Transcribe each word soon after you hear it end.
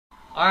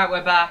Alright,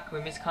 we're back.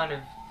 We missed kind of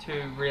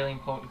two really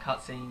important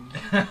cutscenes.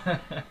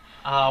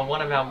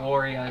 One of our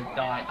warriors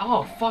died.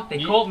 Oh, fuck,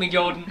 they caught me,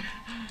 Jordan.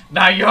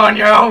 Now you're on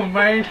your own,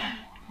 mate.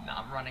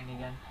 Nah, I'm running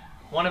again.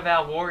 One of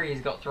our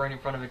warriors got thrown in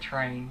front of a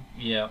train.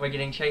 Yeah. We're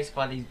getting chased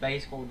by these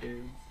baseball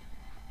dudes.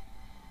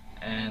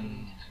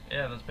 And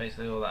yeah, that's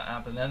basically all that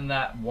happened. Then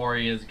that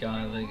warrior's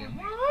guy, The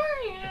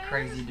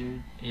crazy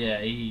dude. yeah,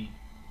 he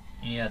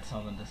had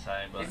something to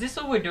say, but Is this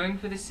all we're doing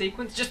for this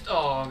sequence? Just,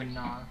 oh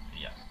no.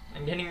 yeah.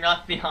 I'm getting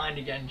left behind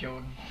again,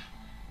 Jordan.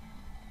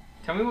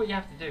 Tell me what you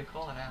have to do,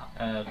 call it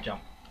out.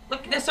 Jump.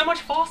 Look, they're so much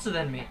faster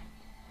than me.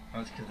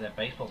 That's because their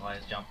baseball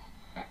players jump.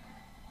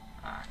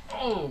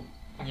 Oh,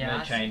 yeah.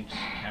 They changed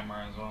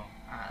camera as well.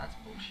 Alright, that's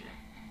bullshit.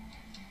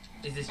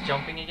 Is this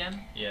jumping again?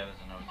 Yeah, there's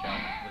another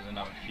jump. There's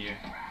another few.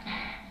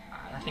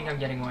 Alright, I think I'm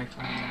getting away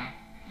from you now.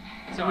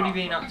 So what have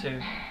you been up to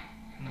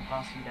in the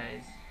past few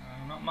days?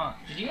 Not much.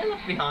 Did you get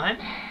left behind?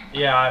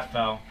 Yeah, I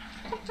fell.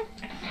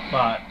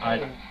 But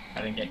I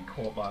didn't get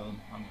caught by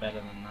them. I'm better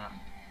than that.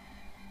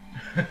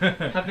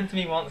 Happened to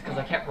me once because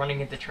I kept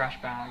running into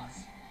trash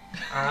bags.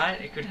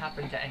 Alright, it could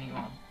happen to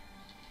anyone.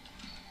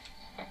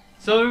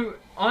 So,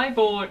 I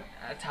bought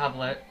a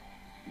tablet,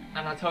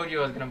 and I told you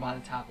I was going to buy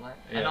the tablet,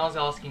 and I was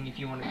asking if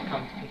you wanted to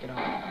come to pick it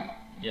up.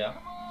 Yeah.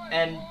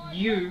 And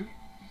you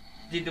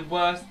did the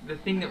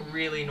thing that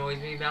really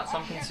annoys me about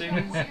some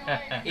consumers,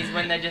 is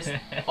when they're just,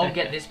 I'll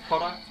get this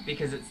product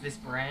because it's this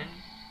brand.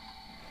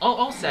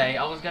 I'll say,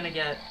 I was going to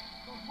get,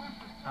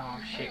 oh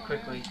shit,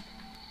 quickly.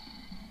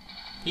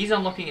 He's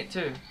unlocking it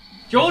too.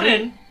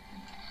 Jordan!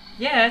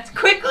 Yeah, it's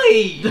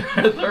quickly!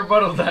 Throw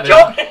bottles at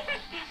Jordan!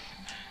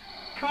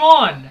 Come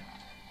on!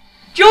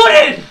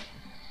 Jordan!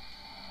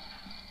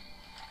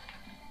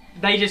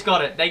 They just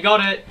got it. They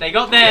got it. They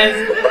got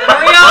theirs.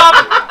 Hurry up!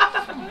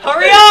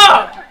 Hurry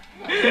up!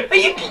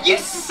 You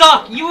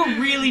suck. You were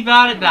really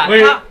bad at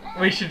that.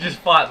 We should just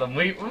fight them.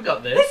 We've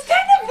got this. There's 10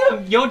 of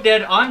them. You're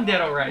dead. I'm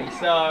dead already.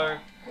 So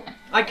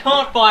I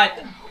can't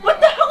fight. What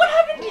the hell? What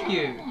happened to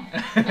you?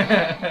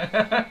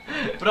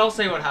 But I'll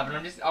say what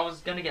happened. I was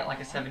gonna get like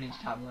a 7-inch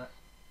tablet.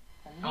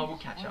 Oh, we'll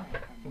catch up.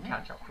 We'll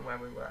catch up to where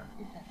we were.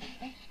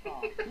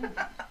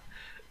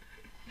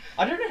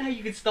 I don't know how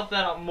you could stuff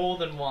that up more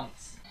than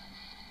once.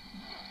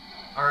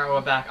 Alright,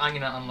 we're back. I'm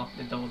gonna unlock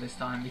the door this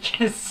time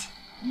because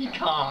you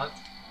can't.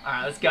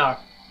 Alright, let's go.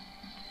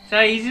 See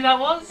how easy that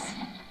was?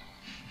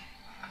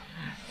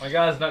 My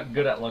guy's not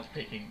good at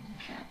lockpicking.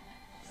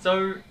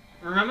 So,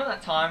 remember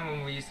that time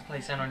when we used to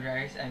play San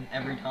Andreas and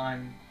every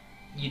time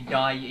you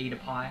die you eat a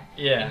pie?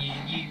 Yeah.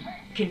 And you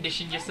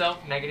conditioned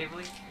yourself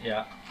negatively?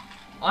 Yeah.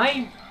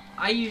 I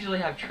usually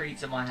have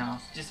treats at my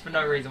house, just for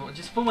no reason,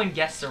 just for when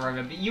guests are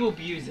over, but you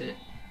abuse it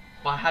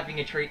by having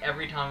a treat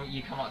every time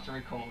you come up to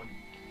record.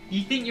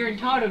 You think you're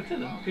entitled to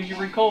them because you're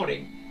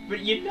recording, but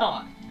you're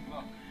not.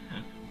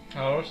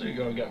 Oh, also you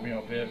gotta get me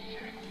up here.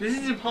 This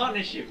is a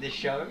partnership, this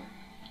show.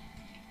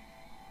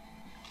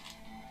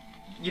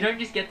 You don't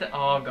just get to...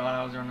 Oh god,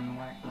 I was running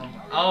away.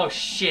 Oh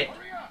shit.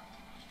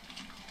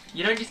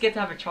 You don't just get to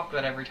have a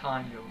chocolate every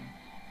time, Jordan.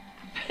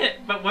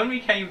 But when we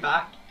came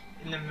back,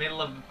 in the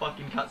middle of the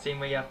fucking cutscene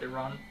where you have to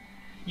run,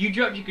 you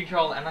dropped your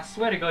controller and I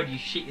swear to god you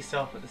shit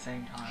yourself at the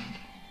same time.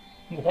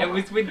 What? It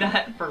was with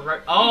that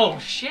for oh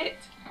shit!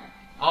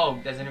 Oh,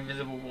 there's an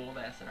invisible wall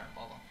there, so don't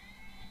bother.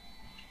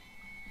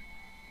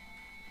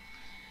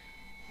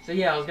 So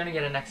yeah, I was gonna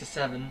get an Nexus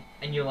 7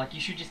 and you're like,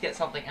 you should just get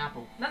something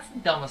Apple. That's the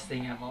dumbest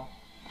thing ever.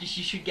 Just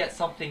you should get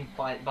something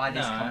by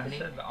this company.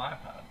 No, I said the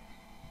iPad.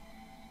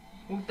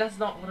 Well, that's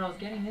not what I was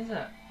getting, is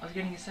it? I was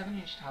getting a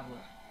 7-inch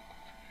tablet.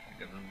 I'm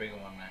getting a bigger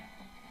one, man.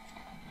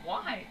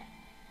 Why?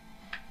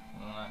 I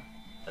don't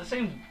know. It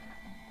seems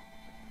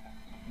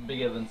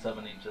bigger than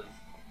 7 inches.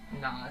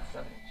 Nah, it's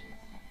 7 inches.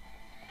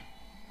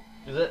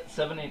 Is it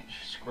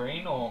 7-inch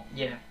screen or?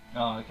 Yeah.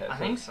 Oh, okay. I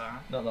think so.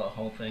 Not the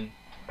whole thing.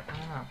 I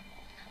don't know.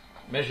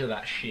 Measure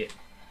that shit.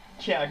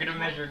 Yeah, I got a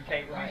measuring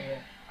tape right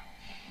here.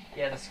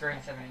 Yeah, the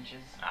screen's 7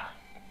 inches. Ah.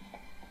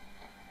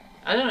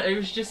 I don't know, it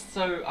was just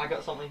so I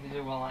got something to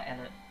do while I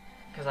edit.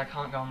 Because I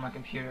can't go on my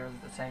computer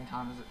at the same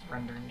time as it's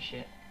rendering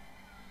shit.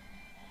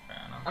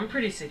 Fair enough. I'm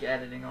pretty sick of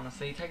editing,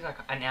 honestly. It takes like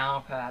an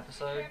hour per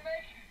episode.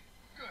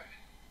 Good.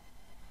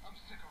 I'm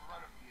sick of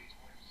running from these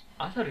whips.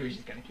 I thought he was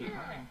just gonna keep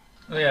running.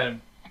 Yeah.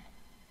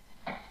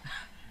 Well,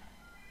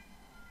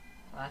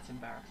 that's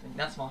embarrassing.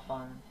 That's my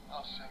phone.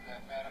 I'll shove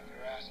that bat up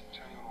your ass and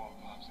turn you into a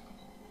popsicle.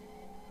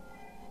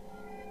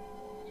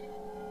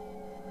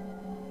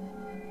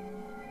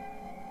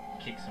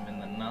 Kicks him in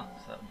the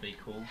nuts, that would be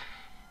cool.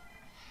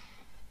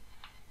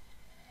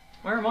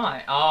 Where am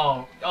I?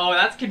 Oh,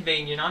 that's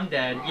convenient. I'm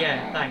dead.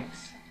 Yeah,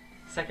 thanks.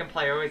 Second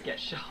player always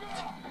gets shot.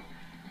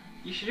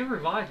 You should have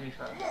revived me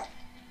first.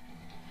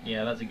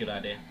 Yeah, that's a good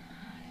idea.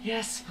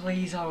 Yes,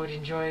 please. I would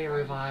enjoy a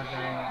revive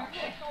very much.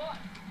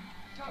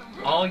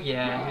 Oh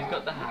yeah, who's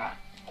got the hat?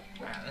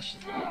 Right, that's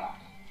just...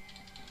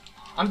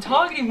 I'm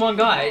targeting one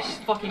guy. It's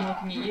just fucking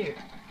looking at you.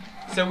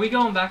 So we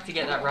going back to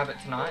get that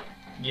rabbit tonight?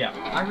 Yeah.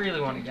 I really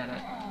want to get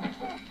it.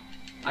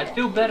 I'd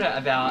feel better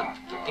about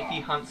if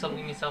you hunt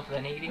something yourself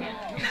than eating it.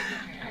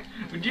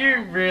 Would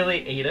you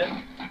really eat it?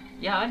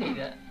 Yeah, I'd eat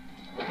it.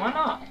 Why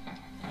not?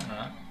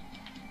 No.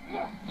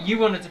 You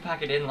wanted to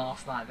pack it in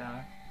last night, though.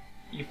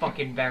 You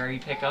fucking berry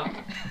picker.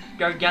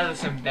 Go gather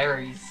some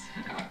berries.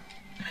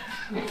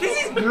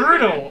 This is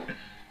brutal.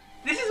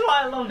 This is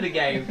why I love the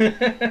game.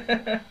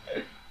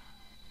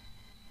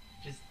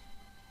 Just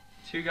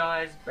two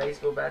guys,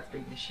 baseball bats,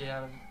 beating the shit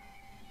out of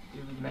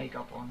you with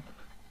makeup on.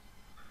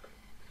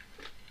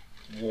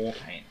 War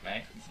paint,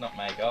 mate. It's not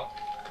makeup.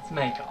 It's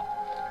makeup.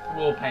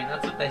 War paint,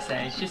 that's what they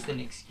say. It's just an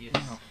excuse.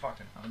 Oh,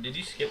 fucking hell. Did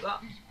you skip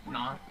that?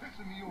 No.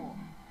 Pissing me off.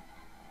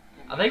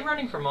 Are they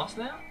running from us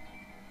now?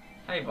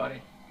 Hey,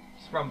 buddy.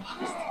 Just run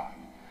past.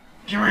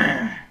 Come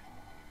here.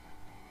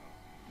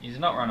 He's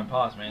not running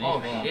past me.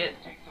 Oh, shit.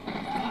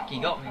 Fuck, he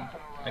got me.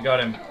 I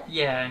got him.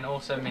 Yeah, and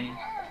also me.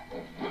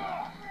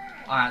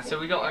 Alright, so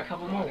we got a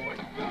couple more.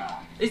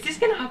 Is this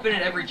gonna happen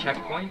at every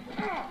checkpoint?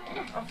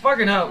 Oh,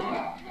 fucking hell.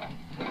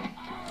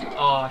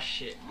 Oh,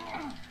 shit.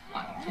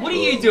 What are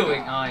you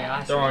doing? Oh, yeah,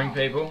 I see. Throwing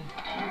people.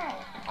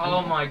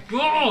 Oh my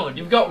god!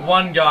 You've got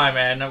one guy,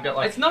 man. I've got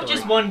like It's not three.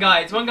 just one guy,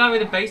 it's one guy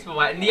with a baseball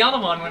bat, and the other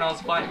one, when I was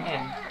fighting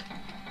him,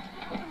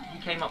 he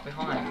came up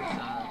behind.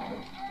 So...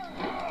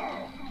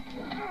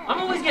 I'm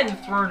always getting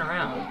thrown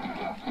around.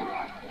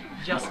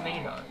 Just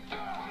me, though.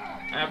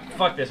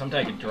 Fuck this, I'm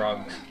taking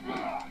drugs.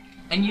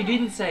 And you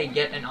didn't say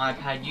get an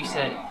iPad, you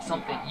said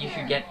something, you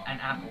should get an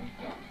Apple.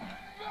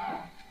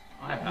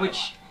 iPad.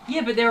 Which,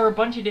 yeah, but there are a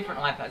bunch of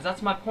different iPads,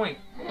 that's my point.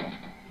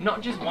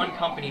 Not just one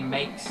company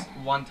makes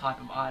one type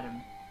of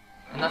item.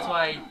 And that's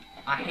why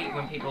I hate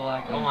when people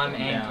are like, oh, I'm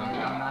Android,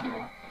 I'm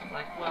Apple.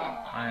 Like,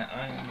 well... I'm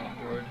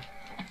Android.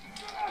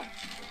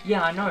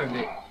 Yeah, I know,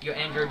 but you're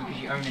Android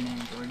because you own an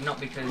Android, not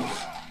because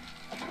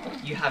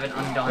you have an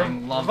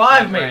undying love for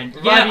Revive the me! brand.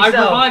 Revive yeah,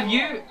 yourself. I revive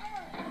you!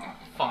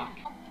 Fuck.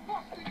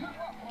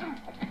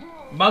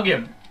 Mug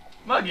him!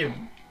 Mug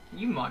him!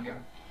 You mugger.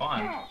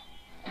 Fine.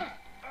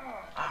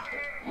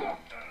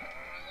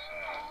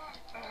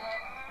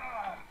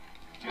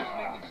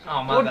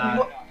 Oh, my What- bad.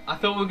 what- I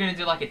thought we were gonna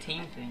do like a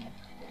team thing.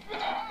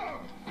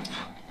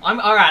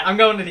 Alright, I'm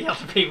going to the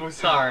other people,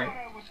 sorry.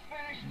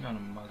 I'm gonna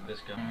mug this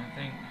guy, I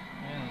think.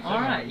 Yeah,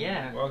 Alright,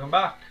 yeah. Welcome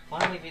back.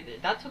 Finally,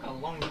 that took a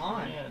long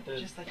time. Yeah, it did.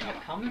 Just they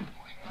kept coming.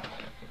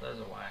 Put those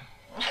away.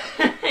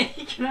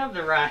 You can have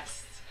the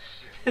rest.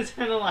 There's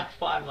only like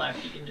 5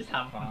 left, you can just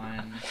have one.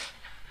 Fine.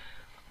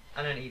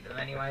 I don't eat them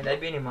anyway, they've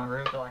been in my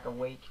room for like a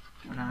week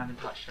and I haven't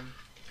touched them.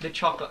 The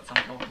chocolates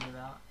I'm talking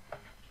about.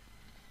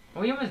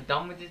 Are we almost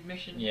done with this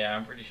mission? Yeah,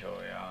 I'm pretty sure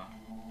we are.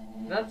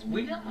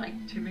 We done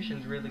like 2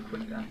 missions really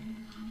quick then.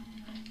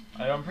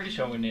 I'm pretty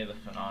sure we're near the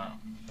finale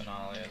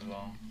as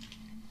well.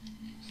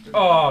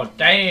 Oh,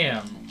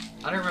 damn!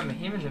 I don't remember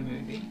him in the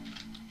movie.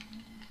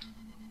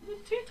 We're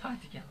too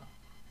tied together.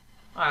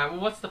 Alright, well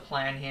what's the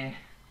plan here?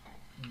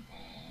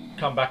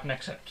 Come back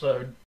next episode.